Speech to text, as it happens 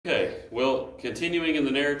continuing in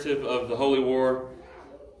the narrative of the Holy War,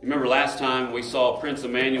 remember last time we saw Prince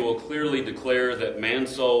Emmanuel clearly declare that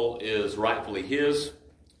Mansoul is rightfully his,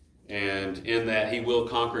 and in that he will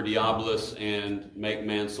conquer Diabolus and make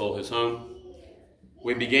Mansoul his home.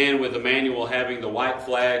 We began with Emmanuel having the white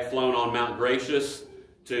flag flown on Mount Gracious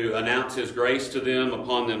to announce his grace to them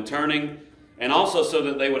upon them turning, and also so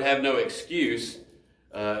that they would have no excuse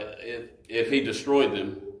if he destroyed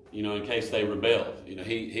them, in case they rebelled.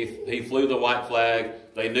 He flew the white flag.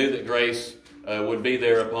 They knew that grace would be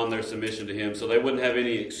there upon their submission to him, so they wouldn't have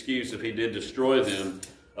any excuse if he did destroy them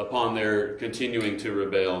upon their continuing to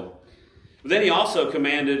rebel. But then he also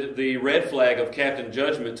commanded the red flag of Captain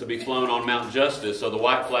Judgment to be flown on Mount Justice. So the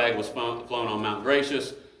white flag was flown on Mount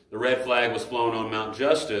Gracious, the red flag was flown on Mount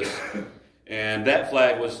Justice, and that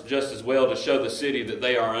flag was just as well to show the city that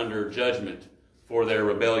they are under judgment for their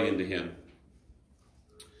rebellion to him.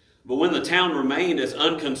 But when the town remained as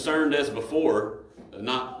unconcerned as before,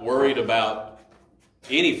 not worried about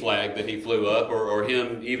any flag that he flew up or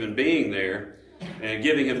him even being there, and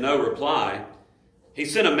giving him no reply, he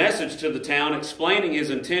sent a message to the town explaining his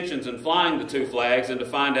intentions in flying the two flags and to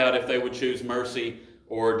find out if they would choose mercy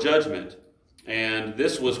or judgment. And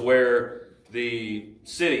this was where the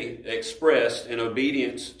city expressed in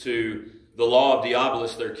obedience to the law of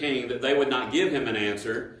Diabolus, their king, that they would not give him an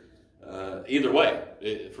answer either way.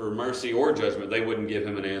 For mercy or judgment, they wouldn't give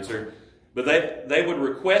him an answer. But they would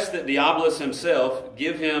request that Diabolus himself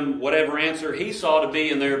give him whatever answer he saw to be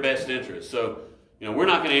in their best interest. So, we're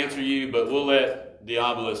not going to answer you, but we'll let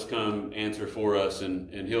Diabolus come answer for us,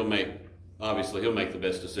 and he'll make the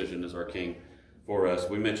best decision as our king for us.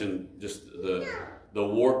 We mentioned just the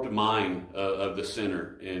warped mind of the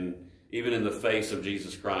sinner, and even in the face of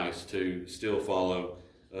Jesus Christ, to still follow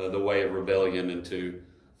the way of rebellion and to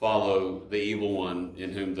follow the evil one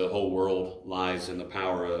in whom the whole world lies in the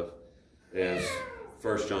power of, as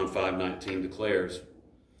 1 John 5:19 declares.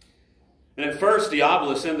 And at first,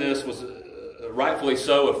 Diabolus in this was rightfully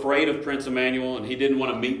so afraid of Prince Emmanuel, and he didn't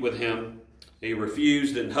want to meet with him. He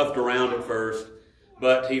refused and huffed around at first,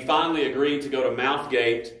 but he finally agreed to go to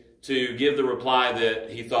Mouthgate to give the reply that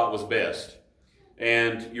he thought was best.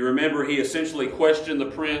 And you remember he essentially questioned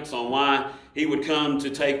the prince on why he would come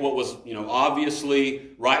to take what was,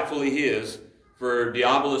 obviously rightfully his. For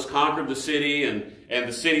Diabolus conquered the city, and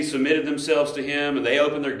the city submitted themselves to him, and they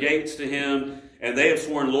opened their gates to him, and they have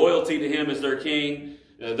sworn loyalty to him as their king.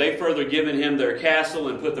 They've further given him their castle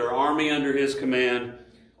and put their army under his command,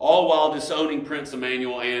 all while disowning Prince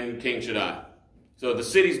Emmanuel and King Shaddai. So the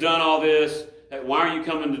city's done all this. Why are you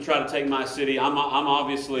coming to try to take my city? I'm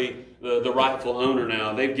obviously the rightful owner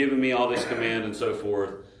now. They've given me all this command and so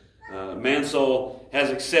forth. Mansoul has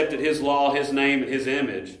accepted his law, his name, and his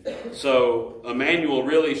image. So Emmanuel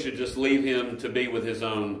really should just leave him to be with his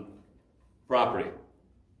own property.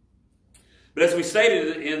 But as we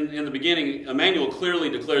stated in the beginning, Emmanuel clearly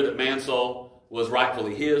declared that Mansoul was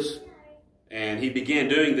rightfully his. And he began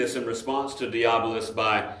doing this in response to Diabolus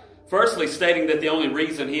by firstly stating that the only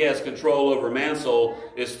reason he has control over Mansoul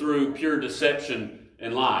is through pure deception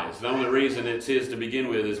and lies. The only reason it's his to begin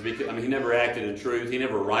with is because, he never acted in truth. He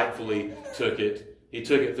never rightfully took it. He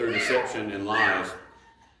took it through deception and lies.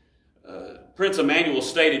 Prince Emmanuel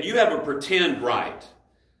stated, "You have a pretend right,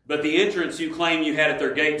 but the entrance you claim you had at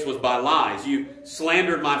their gates was by lies. You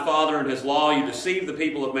slandered my father and his law. You deceived the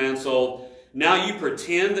people of Mansoul. Now you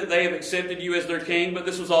pretend that they have accepted you as their king, but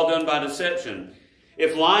this was all done by deception.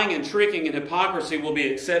 If lying and tricking and hypocrisy will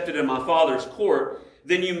be accepted in my father's court,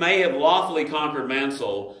 then you may have lawfully conquered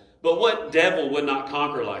Mansoul. But what devil would not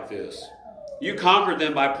conquer like this? You conquered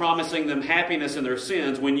them by promising them happiness in their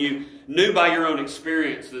sins when you knew by your own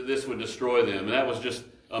experience that this would destroy them." And that was just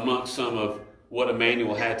amongst some of what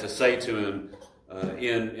Emmanuel had to say to him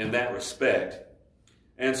in that respect.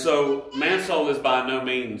 And so Mansoul is by no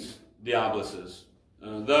means Diabolus's.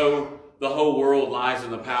 Though the whole world lies in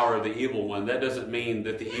the power of the evil one, that doesn't mean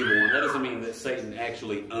that that doesn't mean that Satan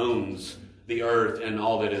actually owns the earth and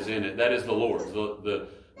all that is in it. That is the Lord.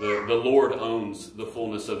 The Lord owns the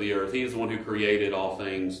fullness of the earth. He is the one who created all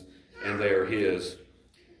things, and they are his.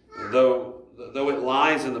 Though it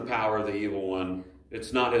lies in the power of the evil one,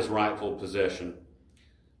 it's not his rightful possession.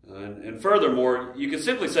 And furthermore, you can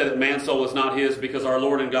simply say that Mansoul is not his because our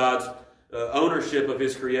Lord and God's ownership of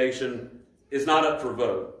his creation is not up for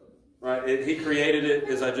vote. Right? He created it,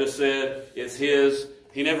 as I just said. It's his.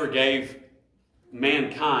 He never gave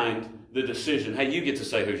mankind the decision, hey, you get to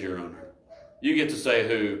say who's your owner. You get to say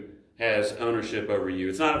who has ownership over you.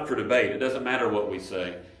 It's not up for debate. It doesn't matter what we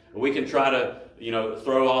say. We can try to,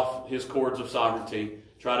 throw off his cords of sovereignty,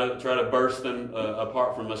 try to burst them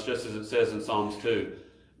apart from us, just as it says in Psalms 2.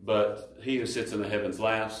 but he who sits in the heavens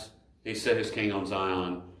laughs. He set his king on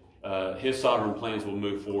Zion. His sovereign plans will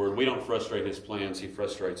move forward. We don't frustrate his plans. He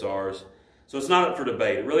frustrates ours. So it's not up for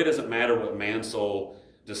debate. It really doesn't matter what Mansoul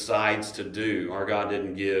decides to do. Our God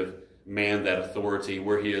didn't give man that authority.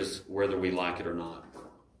 We're his, whether we like it or not.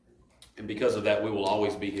 And because of that, we will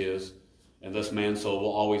always be his. And thus Mansoul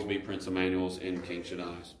will always be Prince Emmanuel's and King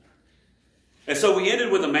Shaddai's. And so we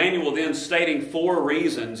ended with Emmanuel then stating 4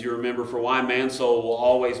 reasons, you remember, for why Mansoul will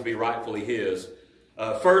always be rightfully his.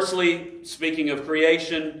 Firstly, speaking of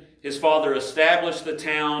creation, his father established the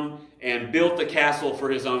town and built the castle for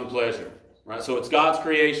his own pleasure. Right? So it's God's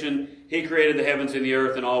creation. He created the heavens and the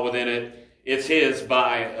earth and all within it. It's his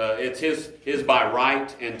by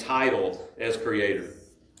right and title as creator.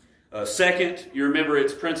 Second, you remember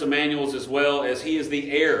it's Prince Emmanuel's as well, as he is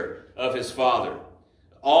the heir of his father.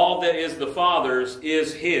 All that is the Father's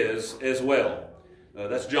is his as well.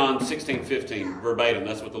 That's John 16:15, verbatim.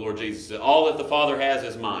 That's what the Lord Jesus said. All that the Father has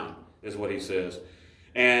is mine, is what he says.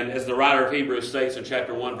 And as the writer of Hebrews states in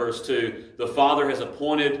chapter 1, verse 2, the Father has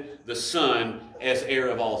appointed the Son as heir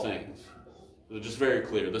of all things. So just very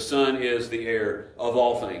clear. The Son is the heir of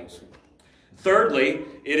all things. Thirdly,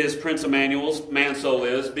 it is Prince Emmanuel's, Mansoul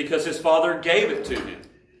is, because his Father gave it to him.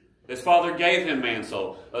 His Father gave him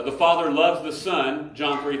Mansoul. The Father loves the Son,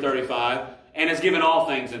 John 3:35, and has given all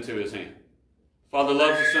things into his hand. Father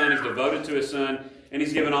loves the Son, he's devoted to his Son, and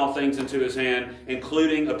he's given all things into his hand,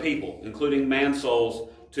 including a people, including Mansouls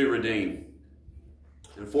to redeem.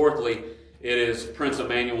 And fourthly, it is Prince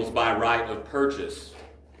Emmanuel's by right of purchase.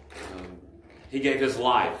 He gave his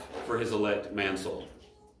life for his elect Mansoul,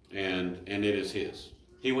 and it is his.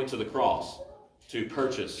 He went to the cross to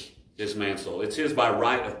purchase his Mansoul. It's his by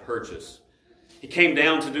right of purchase. He came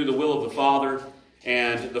down to do the will of the Father,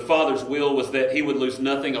 and the Father's will was that he would lose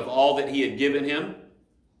nothing of all that he had given him,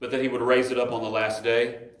 but that he would raise it up on the last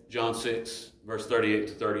day. John 6, verse 38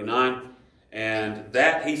 to 39. And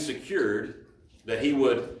that he secured, that he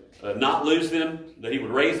would not lose them, that he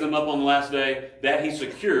would raise them up on the last day, that he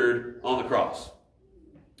secured on the cross.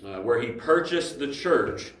 Where he purchased the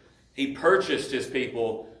church, he purchased his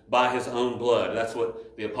people by his own blood. That's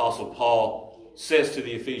what the Apostle Paul says to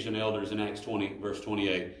the Ephesian elders in Acts 20, verse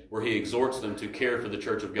 28, where he exhorts them to care for the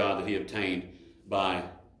church of God that he obtained by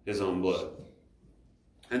his own blood.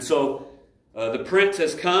 And so the prince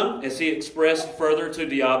has come, as he expressed further to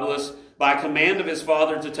Diabolus, by command of his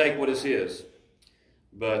father to take what is his.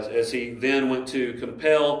 But as he then went to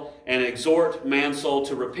compel and exhort Mansoul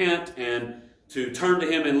to repent and to turn to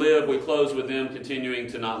him and live, we close with them continuing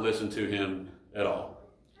to not listen to him at all.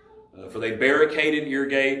 For they barricaded your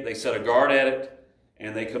gate, they set a guard at it,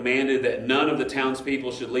 and they commanded that none of the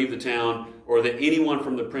townspeople should leave the town, or that anyone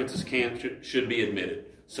from the prince's camp should be admitted.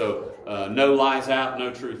 So no lies out,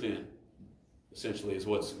 no truth in, essentially is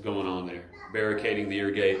what's going on there. Barricading the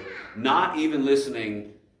ear gate, not even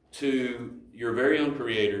listening to your very own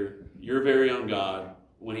Creator, your very own God,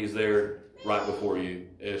 when he's there right before you,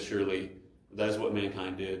 as surely that is what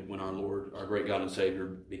mankind did when our Lord, our great God and Savior,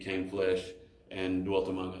 became flesh and dwelt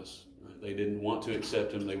among us. They didn't want to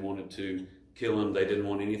accept him. They wanted to kill him. They didn't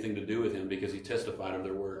want anything to do with him because he testified of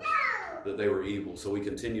their works that they were evil. So we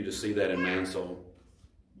continue to see that in Mansoul.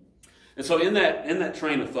 And so in that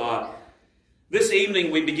train of thought, this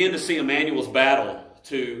evening we begin to see Emmanuel's battle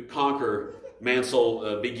to conquer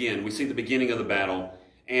Mansoul begin. We see the beginning of the battle.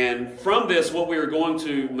 And from this, what we are going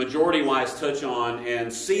to majority-wise touch on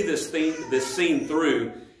and see this scene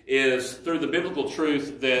through is through the biblical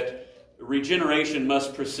truth that regeneration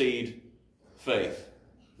must precede faith.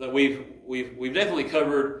 That we've definitely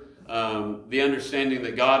covered the understanding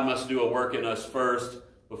that God must do a work in us first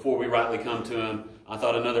before we rightly come to him. I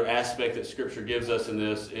thought another aspect that Scripture gives us in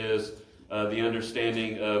this is the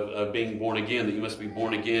understanding of being born again, that you must be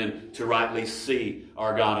born again to rightly see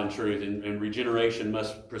our God in truth, and regeneration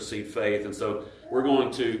must precede faith. And so we're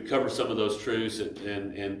going to cover some of those truths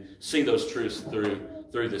and see those truths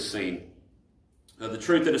through this scene. The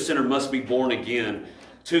truth that a sinner must be born again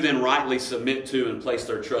to then rightly submit to and place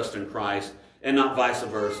their trust in Christ, and not vice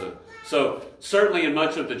versa. So certainly in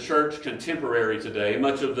much of the church contemporary today,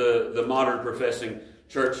 much of the modern professing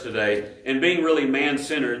church today, and being really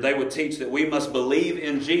man-centered, they would teach that we must believe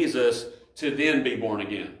in Jesus to then be born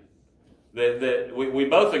again. That we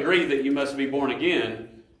both agree that you must be born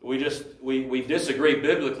again. We disagree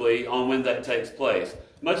biblically on when that takes place.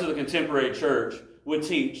 Much of the contemporary church would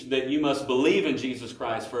teach that you must believe in Jesus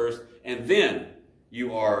Christ first, and then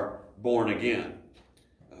you are born again.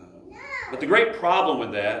 But the great problem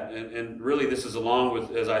with that, and really this is along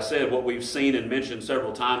with, as I said, what we've seen and mentioned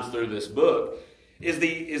several times through this book, is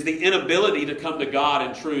the inability to come to God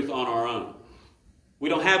in truth on our own. We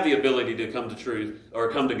don't have the ability to come to truth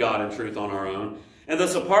or come to God in truth on our own. And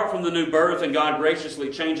thus, apart from the new birth and God graciously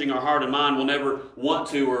changing our heart and mind, we'll never want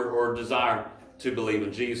to or desire to believe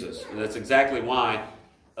in Jesus. And that's exactly why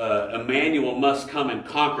Emmanuel must come and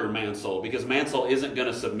conquer Mansoul, because Mansoul isn't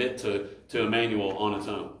going to submit to Emmanuel on its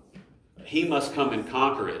own. He must come and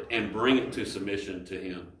conquer it and bring it to submission to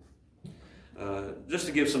him. Just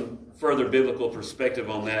to give some further biblical perspective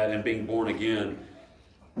on that and being born again,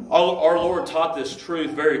 our Lord taught this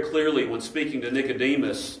truth very clearly when speaking to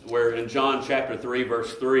Nicodemus, where in John chapter 3,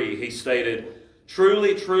 verse 3, he stated,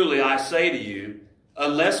 "Truly, truly, I say to you,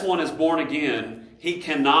 unless one is born again, he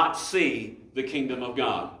cannot see the kingdom of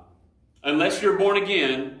God." Unless you're born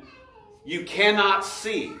again, you cannot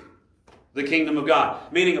see the kingdom of God.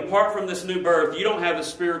 Meaning, apart from this new birth, you don't have the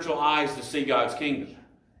spiritual eyes to see God's kingdom.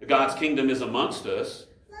 God's kingdom is amongst us.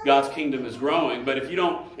 God's kingdom is growing, but if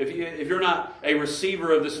you're not a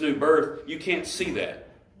receiver of this new birth, you can't see that.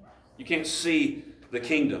 You can't see the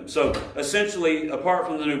kingdom. So essentially, apart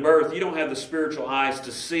from the new birth, you don't have the spiritual eyes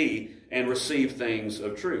to see and receive things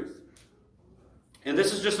of truth. And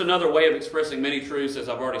this is just another way of expressing many truths, as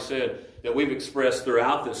I've already said, that we've expressed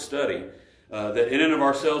throughout this study. That in and of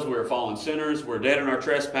ourselves we are fallen sinners, we're dead in our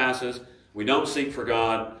trespasses, we don't seek for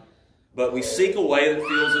God, but we seek a way that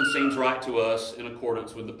feels and seems right to us in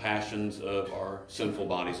accordance with the passions of our sinful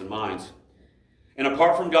bodies and minds. And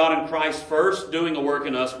apart from God and Christ first doing a work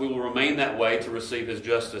in us, we will remain that way to receive his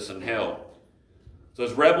justice in hell. So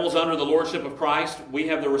as rebels under the lordship of Christ, we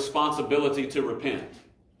have the responsibility to repent.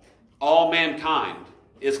 All mankind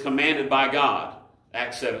is commanded by God.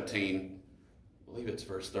 Acts 17, I believe it's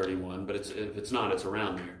verse 31, but if it's not, it's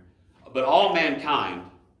around there. But all mankind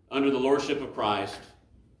under the lordship of Christ,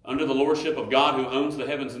 under the lordship of God who owns the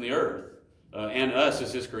heavens and the earth, and us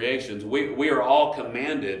as his creations, we are all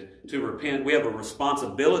commanded to repent. We have a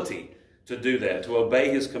responsibility to do that, to obey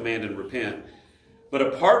his command and repent. But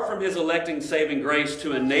apart from his electing saving grace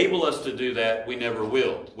to enable us to do that, we never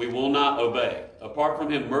will. We will not obey. Apart from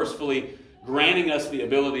him mercifully granting us the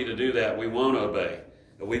ability to do that, we won't obey.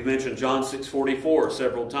 We've mentioned John 6:44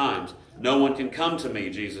 several times. No one can come to me,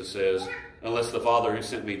 Jesus says, unless the Father who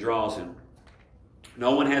sent me draws him.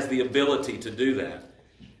 No one has the ability to do that.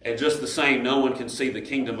 And just the same, no one can see the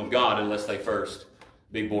kingdom of God unless they first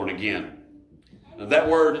be born again. Now, that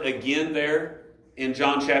word again there in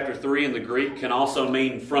John chapter 3 in the Greek can also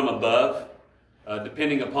mean from above.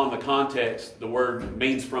 Depending upon the context, the word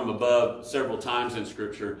means from above several times in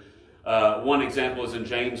Scripture. One example is in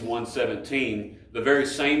James 1:17. The very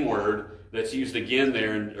same word that's used again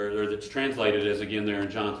there, or that's translated as again there in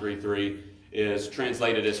John 3:3, is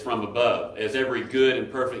translated as from above, as every good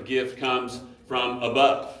and perfect gift comes from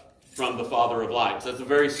above, from the Father of lights. That's the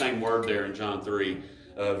very same word there in John 3,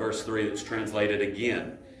 verse 3, that's translated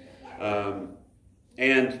again.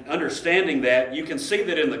 And understanding that, you can see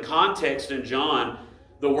that in the context in John,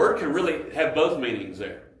 the word can really have both meanings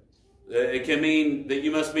there. It can mean that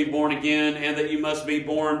you must be born again and that you must be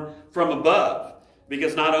born from above.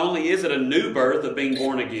 Because not only is it a new birth of being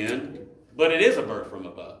born again, but it is a birth from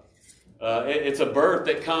above. It's a birth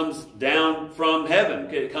that comes down from heaven.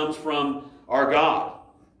 It comes from our God.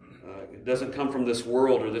 It doesn't come from this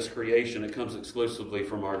world or this creation. It comes exclusively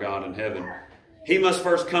from our God in heaven. He must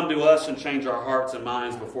first come to us and change our hearts and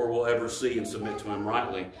minds before we'll ever see and submit to him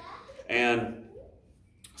rightly. And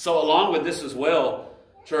so along with this as well,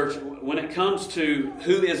 church, when it comes to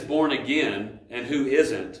who is born again and who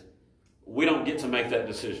isn't, we don't get to make that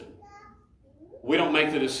decision. We don't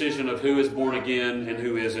make the decision of who is born again and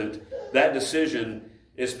who isn't. That decision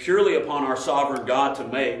is purely upon our sovereign God to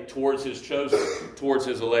make towards his chosen, towards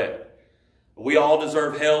his elect. We all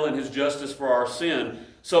deserve hell and his justice for our sin.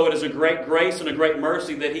 So it is a great grace and a great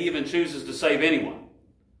mercy that he even chooses to save anyone.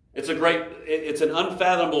 It's an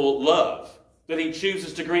unfathomable love that he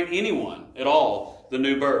chooses to grant anyone at all the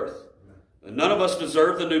new birth. None of us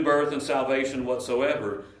deserve the new birth and salvation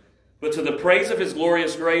whatsoever. But to the praise of his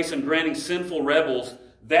glorious grace in granting sinful rebels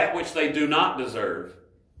that which they do not deserve,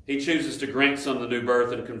 he chooses to grant some the new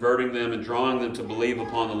birth and converting them and drawing them to believe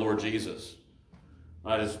upon the Lord Jesus.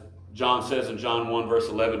 As John says in John 1, verse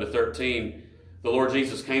 11 to 13, the Lord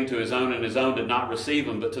Jesus came to his own, and his own did not receive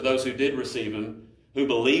him. But to those who did receive him, who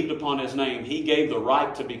believed upon his name, he gave the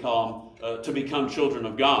right to become children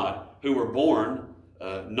of God, who were born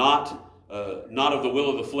not of the will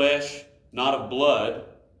of the flesh, not of blood,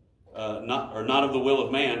 not of the will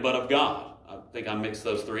of man, but of God. I think I mixed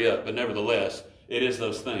those three up, but nevertheless, it is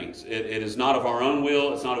those things. It is not of our own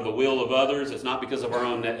will. It's not of the will of others. It's not because of our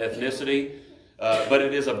own ethnicity, but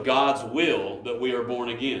it is of God's will that we are born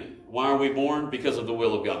again. Why are we born? Because of the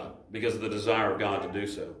will of God, because of the desire of God to do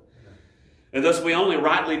so. And thus we only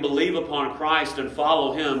rightly believe upon Christ and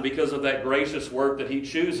follow him because of that gracious work that he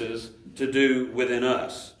chooses to do within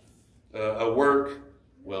us. A work,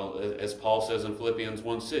 well, as Paul says in Philippians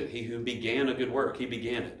 1:6, he who began a good work, he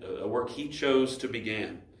began it. A work he chose to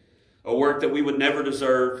begin. A work that we would never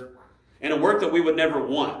deserve, and a work that we would never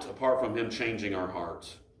want apart from him changing our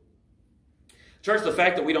hearts. Church, the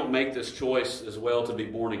fact that we don't make this choice as well to be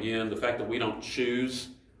born again, the fact that we don't choose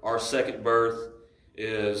our second birth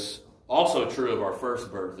is also true of our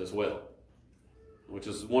first birth as well, which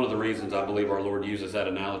is one of the reasons I believe our Lord uses that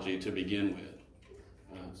analogy to begin with.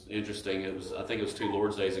 It's interesting. I think it was 2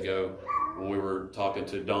 Lord's Days ago when we were talking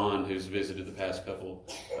to Don, who's visited the past couple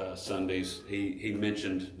Sundays. He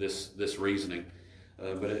mentioned this reasoning,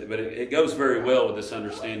 but it goes very well with this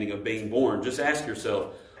understanding of being born. Just ask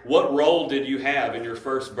yourself, what role did you have in your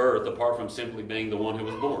first birth apart from simply being the one who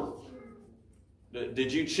was born?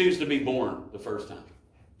 Did you choose to be born the first time?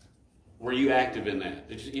 Were you active in that?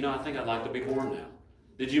 Did you, I think I'd like to be born now.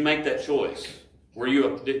 Did you make that choice?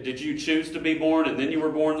 Did you choose to be born and then you were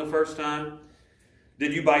born the first time?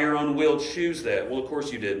 Did you by your own will choose that? Well, of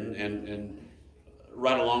course you didn't. And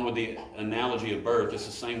right along with the analogy of birth, it's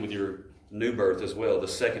the same with your new birth as well, the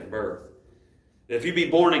second birth. If you be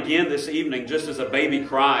born again this evening, just as a baby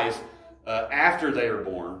cries after they are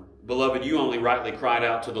born, beloved, you only rightly cried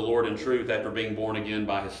out to the Lord in truth after being born again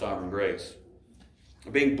by his sovereign grace.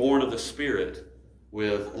 Being born of the Spirit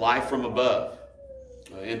with life from above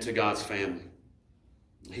into God's family.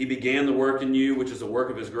 He began the work in you, which is a work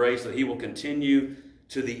of his grace, that he will continue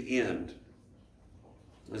to the end.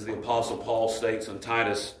 As the Apostle Paul states in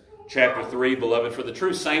Titus chapter 3, beloved, for the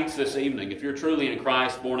true saints this evening, if you're truly in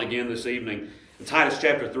Christ, born again this evening, in Titus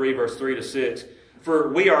chapter 3, verse 3 to 6, for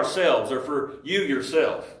we ourselves, or for you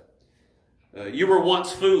yourself, you were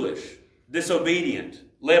once foolish, disobedient,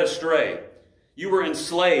 led astray. You were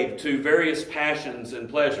enslaved to various passions and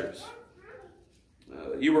pleasures.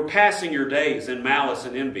 You were passing your days in malice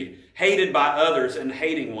and envy, hated by others and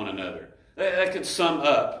hating one another. That could sum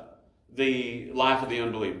up the life of the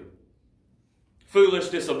unbeliever. Foolish,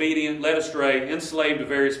 disobedient, led astray, enslaved to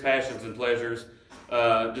various passions and pleasures,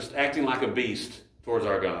 just acting like a beast towards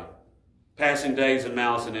our God. Passing days in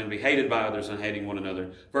malice and envy, hated by others and hating one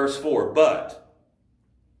another. Verse 4, But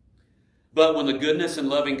when the goodness and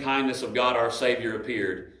loving kindness of God our Savior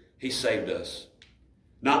appeared, he saved us.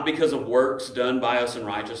 Not because of works done by us in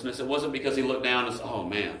righteousness. It wasn't because he looked down and said, oh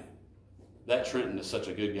man, that Trenton is such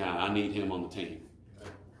a good guy. I need him on the team.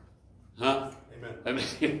 Huh? Amen.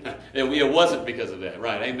 I mean, it wasn't because of that.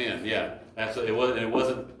 Right, amen. Yeah, absolutely. It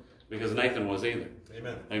wasn't because Nathan was either.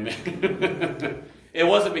 Amen. Amen. It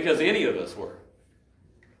wasn't because any of us were.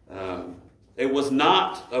 It was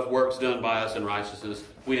not of works done by us in righteousness.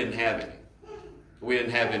 We didn't have any. We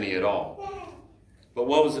didn't have any at all. But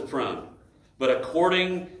what was it from? But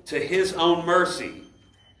according to his own mercy,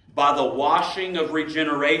 by the washing of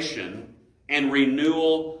regeneration and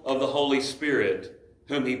renewal of the Holy Spirit,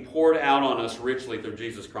 whom he poured out on us richly through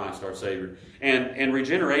Jesus Christ our Savior. And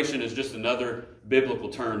regeneration is just another biblical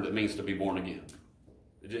term that means to be born again.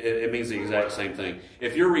 It means the exact same thing.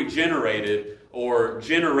 If you're regenerated or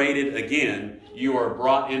generated again, you are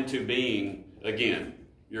brought into being again.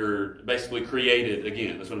 You're basically created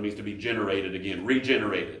again. That's what it means to be generated again.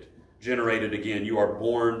 Regenerated. Generated again. You are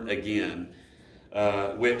born again.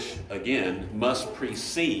 Which, again, must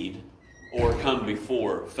precede or come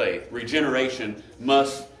before faith. Regeneration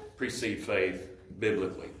must precede faith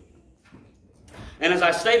biblically. And as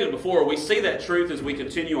I stated before, we see that truth as we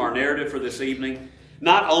continue our narrative for this evening,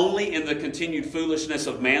 not only in the continued foolishness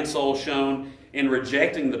of Mansoul shown in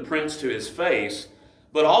rejecting the prince to his face,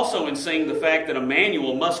 but also in seeing the fact that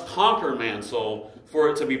Emmanuel must conquer Mansoul for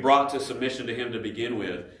it to be brought to submission to him to begin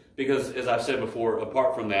with. Because, as I've said before,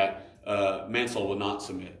 apart from that, Mansoul will not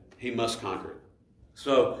submit. He must conquer it.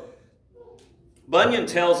 So, Bunyan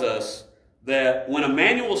tells us that when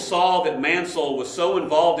Emmanuel saw that Mansoul was so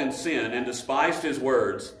involved in sin and despised his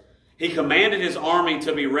words, he commanded his army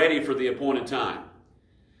to be ready for the appointed time.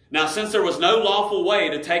 Now, since there was no lawful way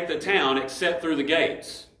to take the town except through the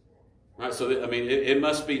gates, right? So, it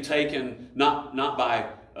must be taken not by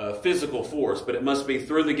physical force, but it must be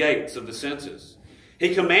through the gates of the senses.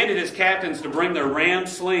 He commanded his captains to bring their ram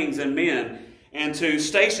slings and men and to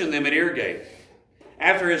station them at Eargate.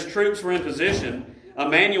 After his troops were in position,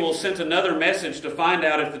 Emmanuel sent another message to find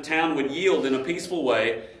out if the town would yield in a peaceful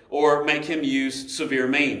way or make him use severe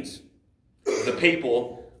means. The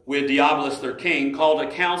people, with Diabolus their king, called a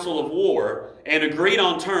council of war and agreed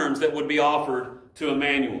on terms that would be offered to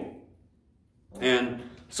Emmanuel. And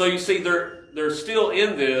so you see, they're still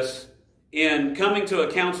in this in coming to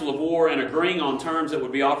a council of war and agreeing on terms that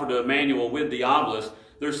would be offered to Emmanuel with Diabolus,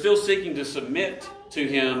 they're still seeking to submit to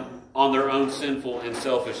him on their own sinful and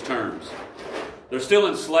selfish terms. They're still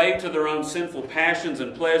enslaved to their own sinful passions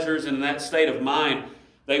and pleasures, and in that state of mind,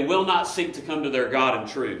 they will not seek to come to their God in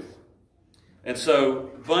truth. And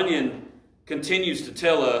so Bunyan continues to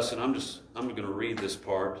tell us, and I'm going to read this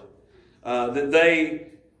part, that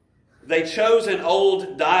they chose an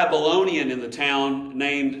old Diabolonian in the town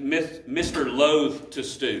named Mr. Loath to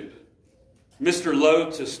Stoop. Mr.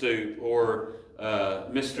 Loath to Stoop, or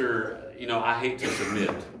Mr. I hate to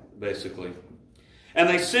submit, basically. And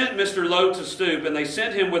they sent Mr. Loath to Stoop, and they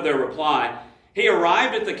sent him with their reply. He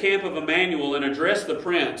arrived at the camp of Emmanuel and addressed the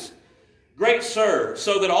prince. Great sir,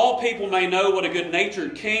 so that all people may know what a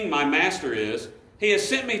good-natured king my master is, he has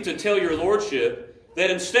sent me to tell your lordship that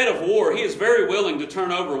instead of war, he is very willing to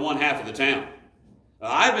turn over one half of the town.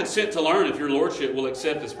 I've been sent to learn if your lordship will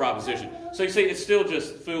accept this proposition. So you see, it's still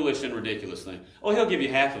just foolish and ridiculous thing. Oh, he'll give you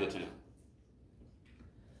half of the town.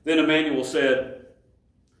 Then Emmanuel said,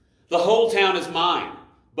 the whole town is mine,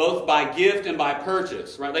 both by gift and by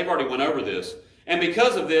purchase. Right? They've already went over this. And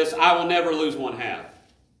because of this, I will never lose one half.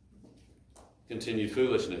 Continued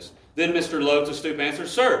foolishness. Then Mr. Loath to Stoop answered,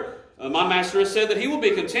 Sir, my master has said that he will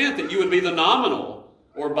be content that you would be the nominal,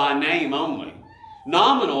 or by name only.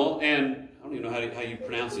 Nominal, and I don't even know how you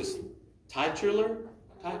pronounce this. Titular?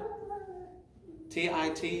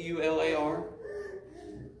 Titular?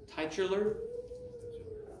 Titular?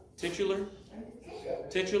 Titular?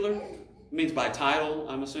 Titular? Means by title,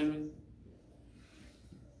 I'm assuming.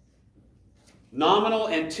 Nominal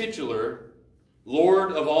and titular,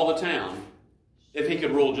 lord of all the town, if he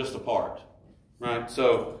could rule just a part. Right?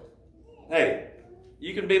 So, hey,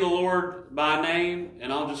 you can be the Lord by name,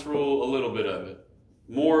 and I'll just rule a little bit of it.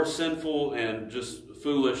 More sinful and just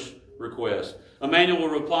foolish request. Emmanuel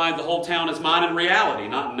replied, the whole town is mine in reality,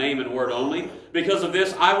 not in name and word only. Because of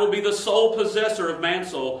this, I will be the sole possessor of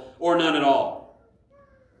Mansoul, or none at all.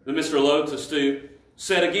 Then Mr. Loath to Stoop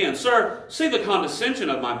said again, Sir, see the condescension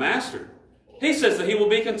of my master. He says that he will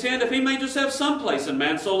be content if he may just have some place in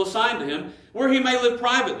Mansoul assigned to him, where he may live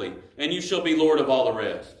privately, and you shall be lord of all the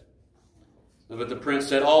rest. But the prince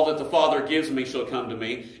said, All that the Father gives me shall come to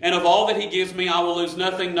me, and of all that he gives me I will lose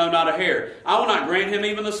nothing, no, not a hair. I will not grant him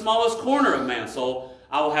even the smallest corner of Mansoul.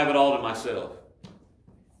 I will have it all to myself.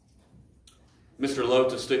 Mr.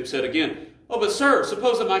 Loath to Stoop said again, Oh, but sir,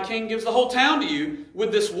 suppose that my king gives the whole town to you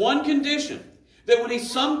with this one condition, that when he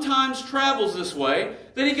sometimes travels this way,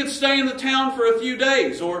 that he could stay in the town for a few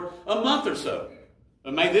days or a month or so.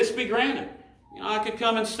 But may this be granted. I could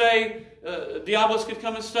come and stay, Diabolus could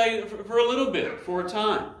come and stay for a little bit, for a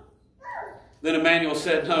time. Then Emmanuel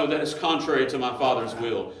said, No, that is contrary to my father's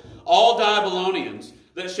will. All Diabolonians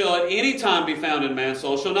that shall at any time be found in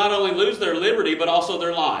Mansoul shall not only lose their liberty, but also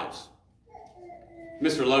their lives.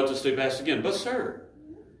 Mr. Loath to Stoop asked again, But sir,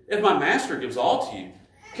 if my master gives all to you,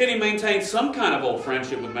 can he maintain some kind of old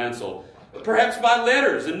friendship with Mansoul? Perhaps by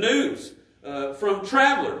letters and news from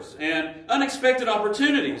travelers and unexpected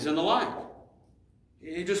opportunities and the like.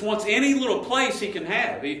 He just wants any little place he can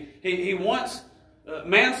have. He wants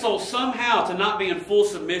Mansoul somehow to not be in full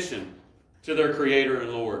submission to their Creator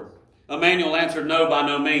and Lord. Emmanuel answered, No, by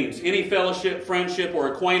no means. Any fellowship, friendship,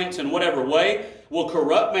 or acquaintance in whatever way will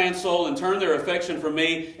corrupt Mansoul and turn their affection from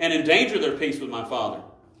me and endanger their peace with my father.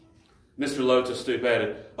 Mr. Loath to Stoop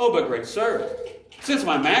added, Oh, but great sir, since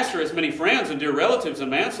my master has many friends and dear relatives in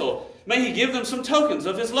Mansoul, may he give them some tokens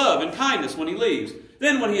of his love and kindness when he leaves.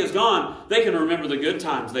 Then when he is gone, they can remember the good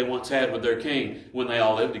times they once had with their king when they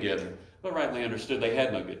all lived together. But rightly understood, they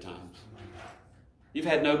had no good times. You've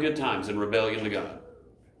had no good times in rebellion to God.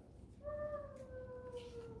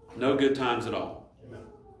 No good times at all.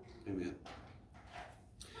 Amen.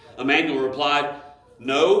 Emmanuel replied,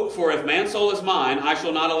 No, for if Mansoul is mine, I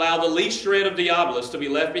shall not allow the least shred of Diabolus to be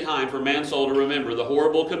left behind for Mansoul to remember the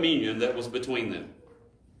horrible communion that was between them.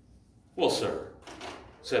 Well, sir,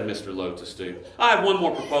 said Mr. Loath to Stoop, I have one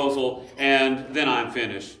more proposal, and then I am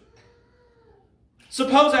finished.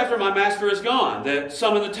 Suppose after my master is gone, that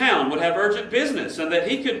some in the town would have urgent business, and that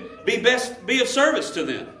he could be of service to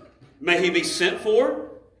them. May he be sent for?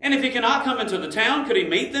 And if he cannot come into the town, could he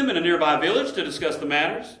meet them in a nearby village to discuss the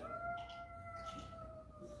matters?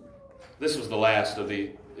 This was the last of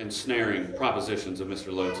the ensnaring propositions of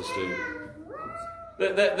Mr. Loath to Stoop.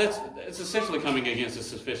 It's essentially coming against the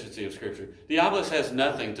sufficiency of Scripture. Diabolus has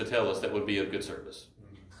nothing to tell us that would be of good service.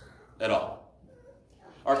 At all.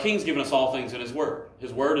 Our King's given us all things in His Word.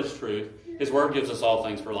 His Word is truth. His Word gives us all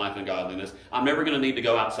things for life and godliness. I'm never going to need to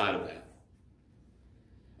go outside of that.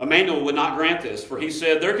 Emmanuel would not grant this, for he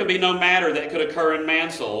said, "There can be no matter that could occur in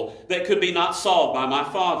Mansoul that could be not solved by my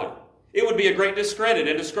Father. It would be a great discredit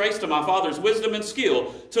and disgrace to my Father's wisdom and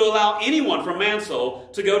skill to allow anyone from Mansoul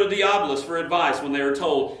to go to Diabolus for advice when they are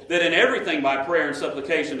told that in everything by prayer and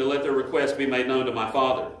supplication to let their requests be made known to my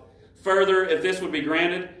Father. Further, if this would be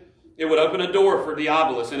granted, it would open a door for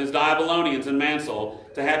Diabolus and his Diabolonians in Mansoul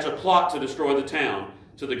to hatch a plot to destroy the town,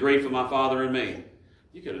 to the grief of my Father and me."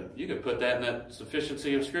 You could put that in that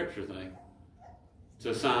sufficiency of Scripture thing to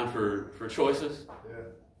assign for choices. Yeah.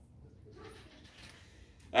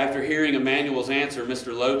 After hearing Emmanuel's answer,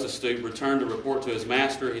 Mr. Lotustoop returned to report to his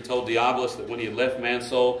master. He told Diabolus that when he had left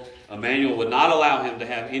Mansoul, Emmanuel would not allow him to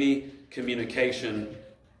have any communication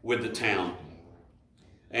with the town.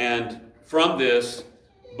 And from this,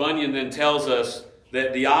 Bunyan then tells us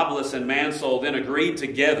that Diabolus and Mansoul then agreed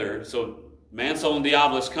together. So Mansoul and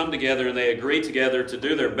Diabolus come together and they agree together to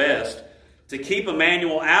do their best to keep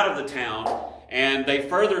Emmanuel out of the town. And they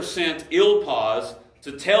further sent Ilpaz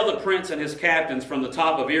to tell the prince and his captains from the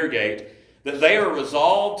top of Eargate that they are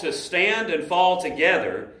resolved to stand and fall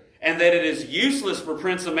together, and that it is useless for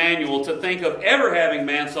Prince Emmanuel to think of ever having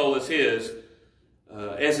Mansoul as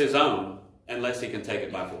his own, unless he can take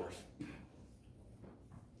it by force.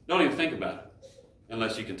 Don't even think about it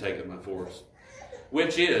unless you can take it by force.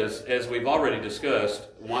 Which is, as we've already discussed,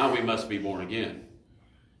 why we must be born again.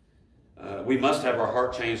 We must have our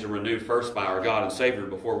heart changed and renewed first by our God and Savior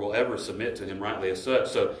before we'll ever submit to Him rightly as such.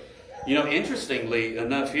 So, interestingly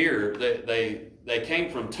enough here, they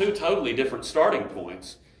came from two totally different starting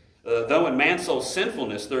points. Though in Mansoul's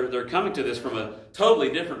sinfulness, they're coming to this from a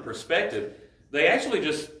totally different perspective. They actually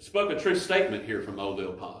just spoke a true statement here from old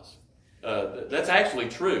Ilpaz. That's actually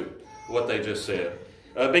true, what they just said.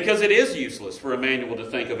 Because it is useless for Emmanuel to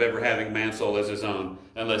think of ever having Mansoul as his own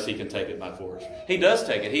unless he can take it by force. He does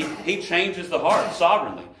take it. He changes the heart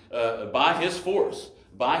sovereignly by his force,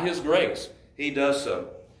 by his grace. He does so.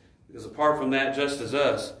 Because apart from that, just as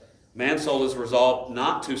us, Mansoul is resolved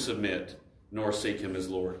not to submit nor seek him as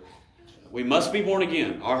Lord. We must be born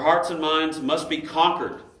again. Our hearts and minds must be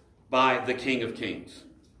conquered by the King of Kings.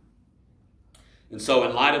 And so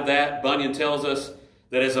in light of that, Bunyan tells us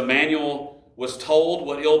that as Emmanuel was told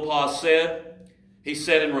what Ilpaz said, he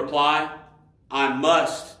said in reply, "I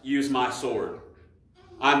must use my sword.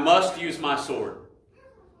 I must use my sword.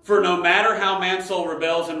 For no matter how Mansoul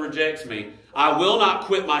rebels and rejects me, I will not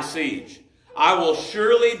quit my siege. I will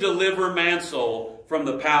surely deliver Mansoul from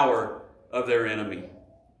the power of their enemy."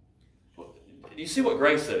 Do you see what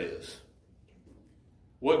grace that is?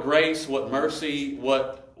 What grace, what mercy,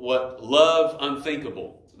 what love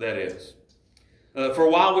unthinkable that is. For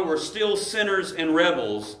while we were still sinners and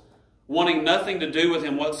rebels, wanting nothing to do with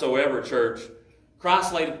him whatsoever, church,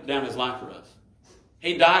 Christ laid down his life for us.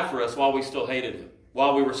 He died for us while we still hated him,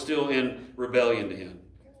 while we were still in rebellion to him.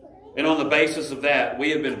 And on the basis of that, we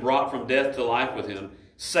have been brought from death to life with him,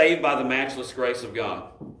 saved by the matchless grace of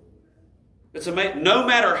God. It's amazing. No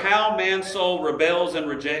matter how Mansoul rebels and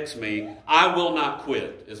rejects me, I will not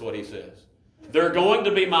quit, is what he says. They're going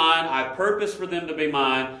to be mine. I purpose for them to be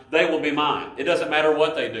mine. They will be mine. It doesn't matter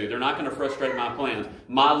what they do. They're not going to frustrate my plans.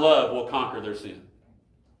 My love will conquer their sin.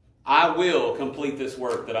 I will complete this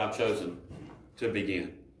work that I've chosen to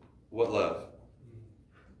begin. What love?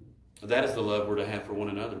 That is the love we're to have for one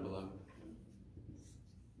another, beloved.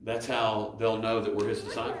 That's how they'll know that we're his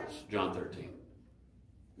disciples, John 13.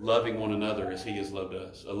 Loving one another as he has loved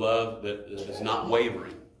us. A love that is not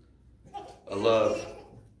wavering. A love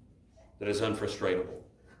that is unfrustratable.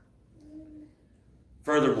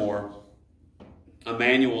 Furthermore,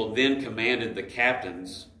 Emmanuel then commanded the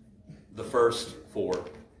captains, the first four,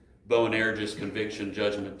 Boanerges, conviction,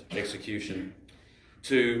 judgment, execution,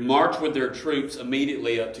 to march with their troops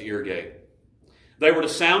immediately up to Eargate. They were to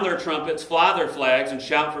sound their trumpets, fly their flags, and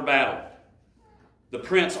shout for battle. The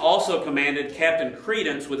prince also commanded Captain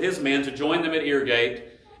Credence with his men to join them at Eargate,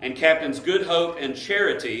 and Captains Good Hope and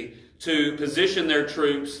Charity to position their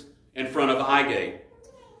troops in front of Highgate.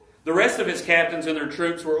 The rest of his captains and their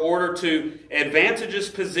troops were ordered to advantageous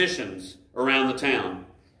positions around the town,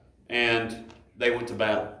 and they went to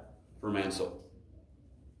battle for Mansoul.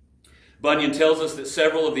 Bunyan tells us that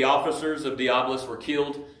several of the officers of Diabolus were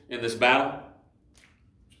killed in this battle.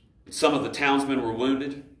 Some of the townsmen were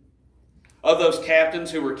wounded. Of those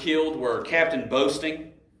captains who were killed were Captain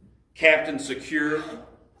Boasting, Captain Secure,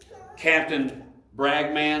 Captain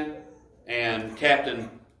Bragman, and Captain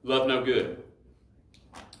Love No Good.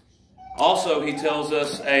 Also, he tells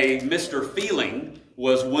us a Mr. Feeling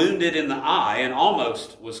was wounded in the eye and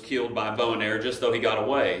almost was killed by Boanerges, though he got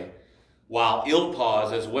away, while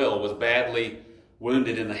Ilpaz as well was badly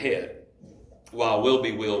wounded in the head. while Will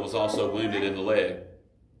was also wounded in the leg.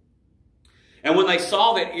 And when they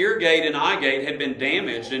saw that ear gate and eye gate had been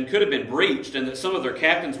damaged and could have been breached, and that some of their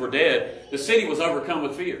captains were dead, the city was overcome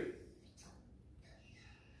with fear.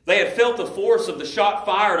 They had felt the force of the shot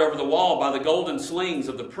fired over the wall by the golden slings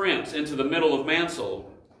of the prince into the middle of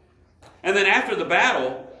Mansoul. And then after the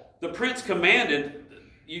battle, the prince commanded,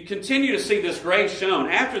 you continue to see this grace shown.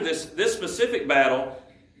 After this specific battle,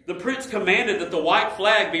 the prince commanded that the white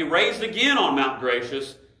flag be raised again on Mount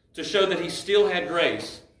Gracious to show that he still had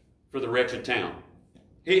grace for the wretched town.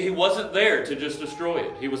 He wasn't there to just destroy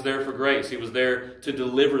it. He was there for grace. He was there to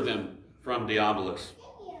deliver them from Diabolus.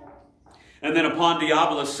 And then upon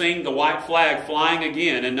Diabolus seeing the white flag flying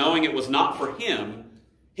again and knowing it was not for him,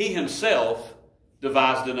 he himself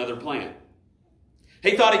devised another plan.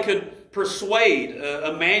 He thought he could persuade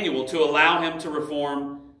Emmanuel to allow him to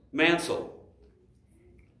reform Mansoul.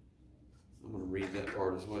 I'm going to read that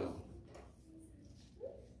part as well.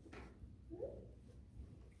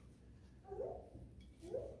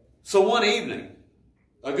 So one evening,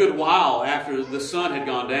 a good while after the sun had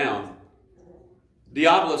gone down,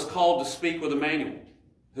 Diabolus called to speak with Emmanuel,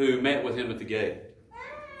 who met with him at the gate.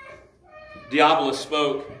 Diabolus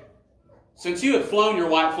spoke, "Since you have flown your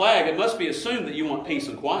white flag, it must be assumed that you want peace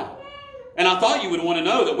and quiet. And I thought you would want to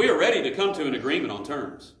know that we are ready to come to an agreement on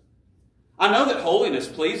terms. I know that holiness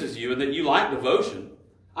pleases you and that you like devotion.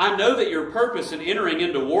 I know that your purpose in entering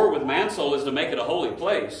into war with Mansoul is to make it a holy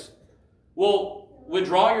place. Well,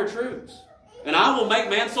 withdraw your troops, and I will make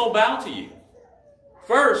Mansoul bow to you.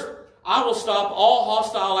 First, I will stop all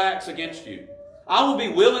hostile acts against you. I will be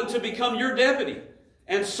willing to become your deputy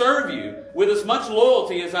and serve you with as much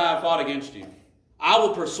loyalty as I have fought against you. I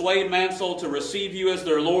will persuade Mansoul to receive you as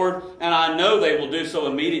their Lord, and I know they will do so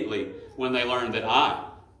immediately when they learn that I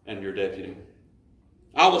am your deputy.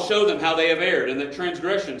 I will show them how they have erred and that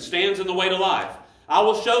transgression stands in the way to life. I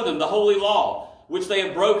will show them the holy law which they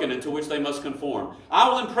have broken and to which they must conform. I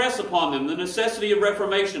will impress upon them the necessity of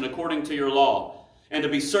reformation according to your law. And to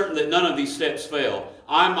be certain that none of these steps fail,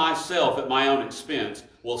 I myself, at my own expense,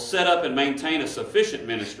 will set up and maintain a sufficient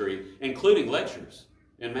ministry, including lectures,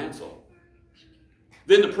 in Mansoul.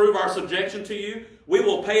 Then to prove our subjection to you, we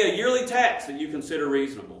will pay a yearly tax that you consider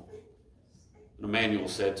reasonable." And Emmanuel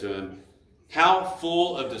said to him, "How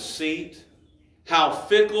full of deceit, how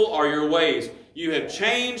fickle are your ways. You have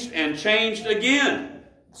changed and changed again,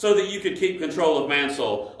 so that you could keep control of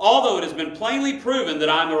Mansoul, although it has been plainly proven that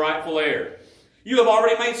I am the rightful heir. You have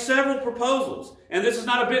already made several proposals, and this is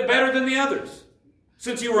not a bit better than the others.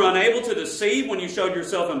 Since you were unable to deceive when you showed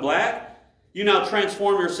yourself in black, you now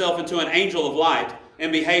transform yourself into an angel of light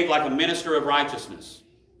and behave like a minister of righteousness.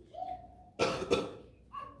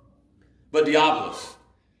 But Diabolus,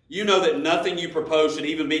 you know that nothing you propose should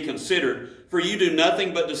even be considered, for you do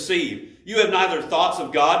nothing but deceive. You have neither thoughts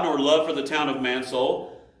of God nor love for the town of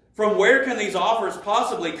Mansoul. From where can these offers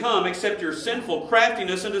possibly come except your sinful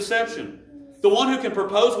craftiness and deception? The one who can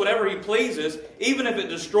propose whatever he pleases, even if it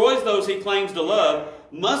destroys those he claims to love,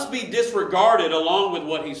 must be disregarded along with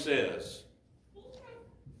what he says.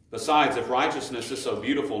 Besides, if righteousness is so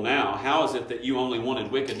beautiful now, how is it that you only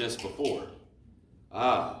wanted wickedness before?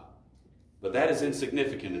 But that is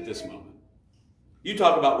insignificant at this moment. You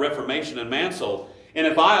talk about reformation in Mansoul, and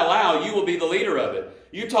if I allow, you will be the leader of it.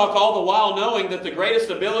 You talk all the while knowing that the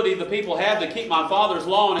greatest ability the people have to keep my Father's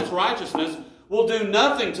law and its righteousness will do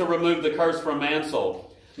nothing to remove the curse from Mansoul.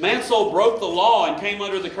 Mansoul broke the law and came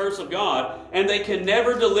under the curse of God, and they can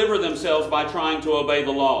never deliver themselves by trying to obey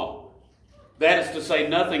the law. That is to say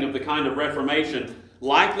nothing of the kind of reformation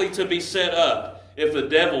likely to be set up if the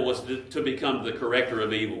devil was to become the corrector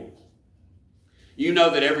of evil. You know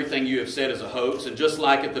that everything you have said is a hoax, and just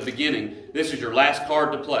like at the beginning, this is your last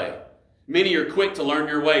card to play. Many are quick to learn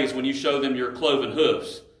your ways when you show them your cloven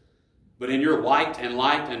hoofs. But in your white and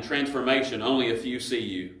light and transformation, only a few see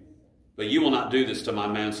you. But you will not do this to my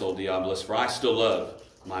Mansoul, Diabolus, for I still love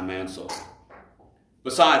my Mansoul.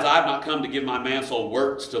 Besides, I have not come to give my Mansoul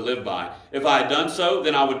works to live by. If I had done so,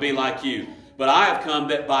 then I would be like you. But I have come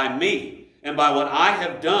that by me and by what I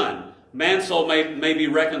have done, Mansoul may be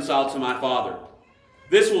reconciled to my Father.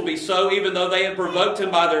 This will be so even though they have provoked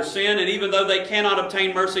him by their sin, and even though they cannot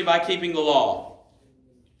obtain mercy by keeping the law.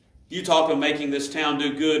 You talk of making this town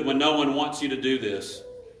do good when no one wants you to do this.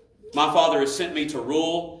 My Father has sent me to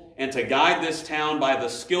rule and to guide this town by the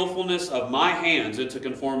skillfulness of my hands into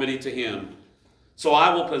conformity to him. So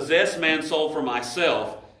I will possess Mansoul for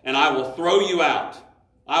myself, and I will throw you out.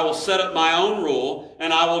 I will set up my own rule,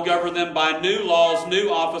 and I will govern them by new laws, new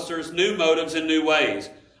officers, new motives, and new ways.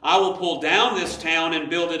 I will pull down this town and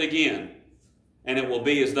build it again, and it will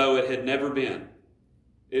be as though it had never been.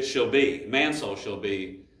 it shall be, Mansoul shall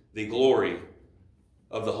be the glory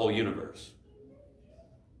of the whole universe.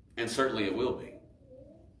 And certainly it will be.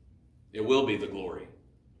 It will be the glory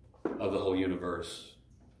of the whole universe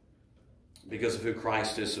because of who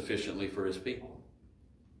Christ is sufficiently for his people.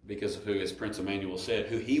 Because of who, as Prince Emmanuel said,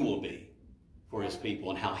 who he will be for his people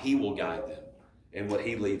and how he will guide them and what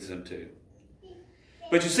he leads them to.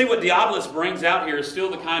 But you see, what Diabolus brings out here is still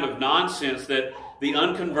the kind of nonsense that the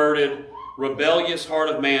unconverted, rebellious heart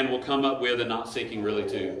of man will come up with and not seeking really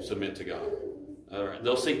to submit to God. All right.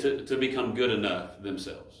 They'll seek to become good enough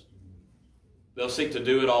themselves. They'll seek to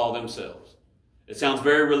do it all themselves. It sounds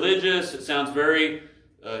very religious. It sounds very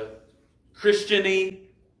Christian-y.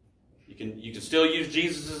 You can still use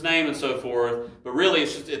Jesus' name and so forth, but really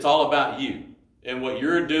it's all about you and what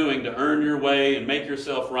you're doing to earn your way and make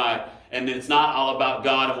yourself right. And it's not all about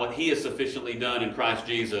God and what he has sufficiently done in Christ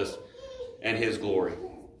Jesus and his glory.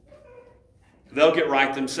 They'll get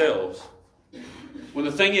right themselves. When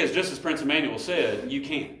the thing is, just as Prince Emmanuel said, you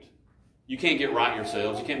can't. You can't get right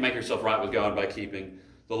yourselves. You can't make yourself right with God by keeping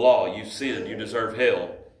the law. You've sinned. You deserve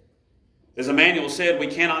hell. As Emmanuel said, we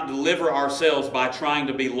cannot deliver ourselves by trying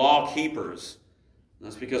to be law keepers.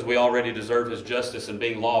 That's because we already deserve his justice in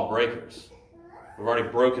being law breakers. We've already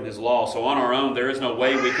broken his law. So on our own, there is no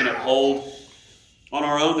way we can uphold. On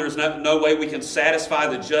our own, there's no way we can satisfy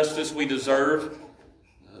the justice we deserve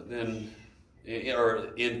in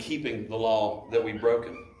keeping the law that we've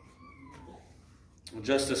broken.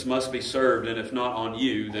 Justice must be served, and if not on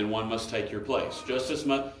you, then one must take your place.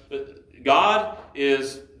 God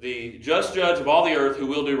is the just judge of all the earth who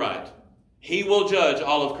will do right. He will judge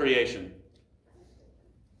all of creation.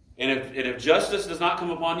 And if justice does not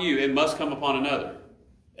come upon you, it must come upon another.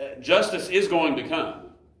 Justice is going to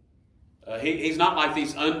come. He's not like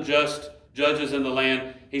these unjust judges in the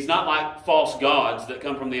land. He's not like false gods that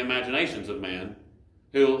come from the imaginations of man,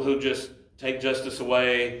 who just take justice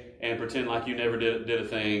away and pretend like you never did a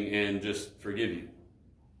thing and just forgive you.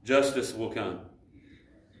 Justice will come.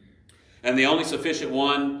 And the only sufficient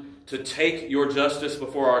one to take your justice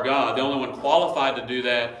before our God, the only one qualified to do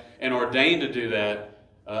that and ordained to do that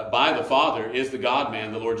by the Father, is the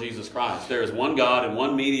God-man, the Lord Jesus Christ. There is one God and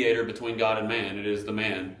one mediator between God and man. It is the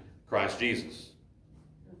man, Christ Jesus.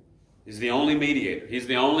 He's the only mediator. He's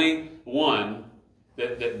the only one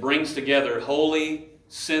that brings together holy,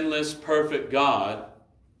 sinless, perfect God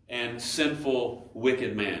and sinful,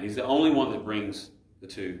 wicked man. He's the only one that brings the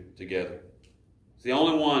two together. He's the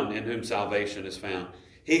only one in whom salvation is found.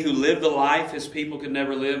 He who lived the life his people could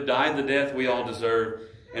never live, died the death we all deserve,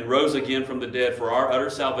 and rose again from the dead for our utter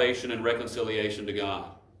salvation and reconciliation to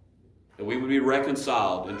God. That we would be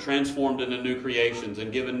reconciled and transformed into new creations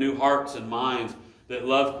and given new hearts and minds that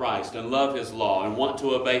love Christ and love his law and want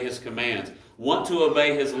to obey his commands, want to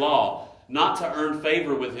obey his law, not to earn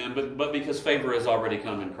favor with him, but because favor has already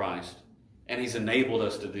come in Christ. And he's enabled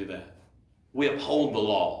us to do that. We uphold the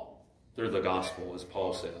law through the gospel, as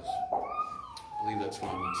Paul says. I believe that's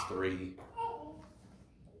Romans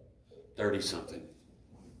 3:30-something.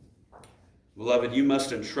 Beloved, you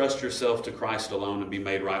must entrust yourself to Christ alone and be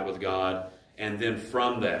made right with God. And then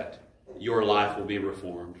from that, your life will be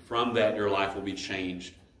reformed. From that, your life will be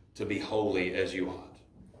changed to be holy as you ought.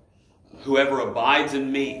 Whoever abides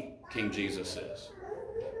in me, King Jesus says.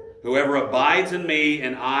 Whoever abides in me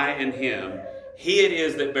and I in him, he it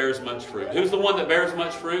is that bears much fruit. Who's the one that bears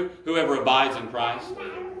much fruit? Whoever abides in Christ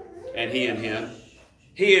and he in him.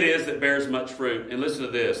 He it is that bears much fruit. And listen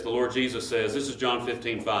to this. The Lord Jesus says, this is John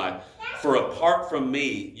 15:5. For apart from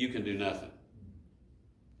me, you can do nothing.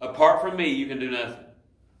 Apart from me, you can do nothing.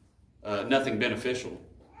 Nothing beneficial.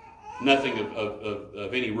 Nothing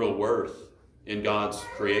of any real worth in God's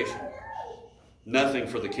creation. Nothing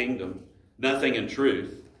for the kingdom. Nothing in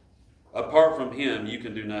truth. Apart from him, you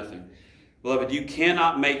can do nothing. Beloved, you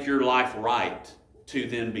cannot make your life right to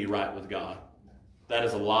then be right with God. That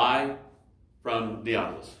is a lie from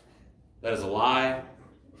Diabolus. That is a lie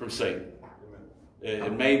from Satan.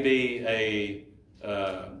 It may be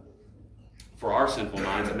for our sinful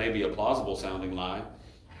minds, it may be a plausible sounding lie.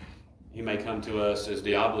 He may come to us as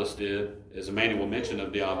Diabolus did, as Emmanuel mentioned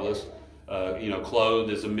of Diabolus,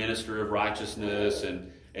 clothed as a minister of righteousness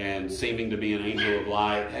and seeming to be an angel of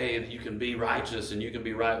light. Hey, you can be righteous and you can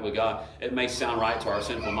be right with God. It may sound right to our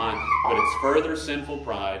sinful mind, but it's further sinful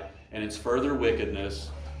pride and it's further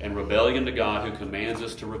wickedness and rebellion to God, who commands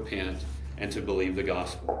us to repent and to believe the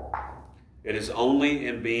gospel. It is only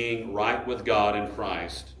in being right with God in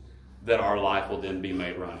Christ that our life will then be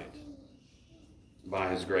made right by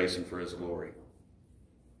his grace and for his glory.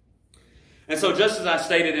 And so just as I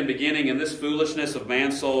stated in the beginning, in this foolishness of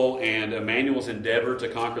Mansoul and Emmanuel's endeavor to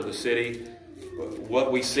conquer the city,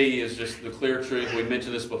 what we see is just the clear truth. We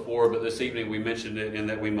mentioned this before, but this evening we mentioned it in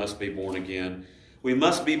that we must be born again. We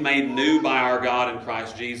must be made new by our God in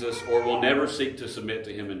Christ Jesus, or we'll never seek to submit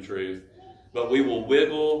to Him in truth. But we will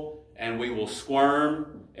wiggle and we will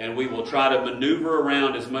squirm and we will try to maneuver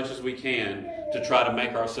around as much as we can to try to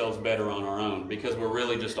make ourselves better on our own, because we're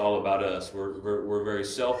really just all about us. We're very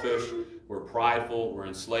selfish, we're prideful, we're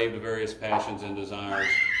enslaved to various passions and desires,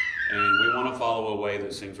 and we want to follow a way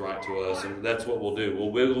that seems right to us, and that's what we'll do.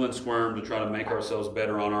 We'll wiggle and squirm to try to make ourselves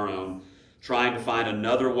better on our own, trying to find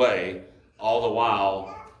another way, all the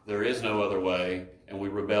while there is no other way, and we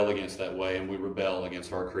rebel against that way, and we rebel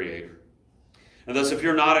against our Creator. And thus, if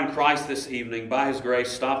you're not in Christ this evening, by His grace,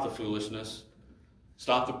 stop the foolishness,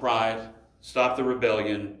 stop the pride, stop the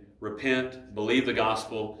rebellion, repent, believe the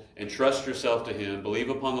gospel, and trust yourself to Him. Believe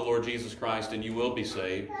upon the Lord Jesus Christ, and you will be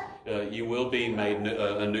saved. You will be made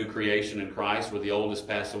a new creation in Christ, where the old has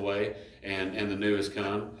passed away and the new has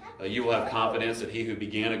come. You will have confidence that He who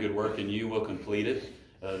began a good work in you will complete it,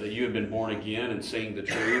 that you have been born again and seeing the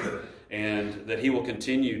truth, and that He will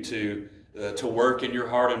continue to work in your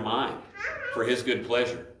heart and mind for His good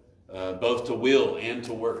pleasure, both to will and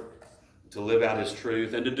to work, to live out His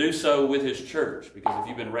truth, and to do so with His church, because if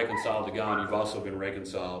you've been reconciled to God, you've also been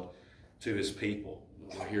reconciled to His people.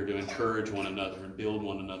 We're here to encourage one another and build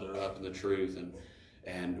one another up in the truth,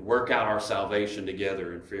 and work out our salvation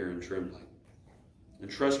together in fear and trembling.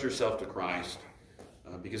 And trust yourself to Christ,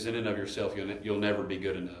 because in and of yourself you'll never be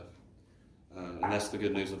good enough. And that's the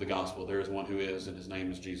good news of the gospel. There is one who is, and His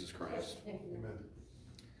name is Jesus Christ. Amen.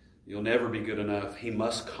 You'll never be good enough. He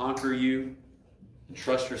must conquer you.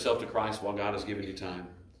 Trust yourself to Christ while God has given you time.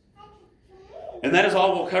 And that is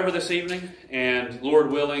all we'll cover this evening. And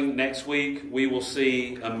Lord willing, next week we will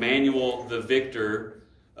see Emmanuel the victor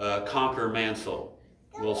conquer Mansoul.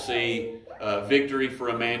 We'll see victory for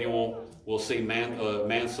Emmanuel. We'll see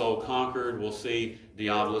Mansoul conquered. We'll see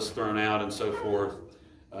Diabolus thrown out and so forth.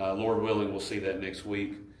 Lord willing, we'll see that next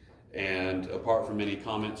week. And apart from any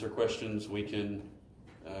comments or questions, we can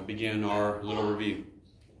begin our little review.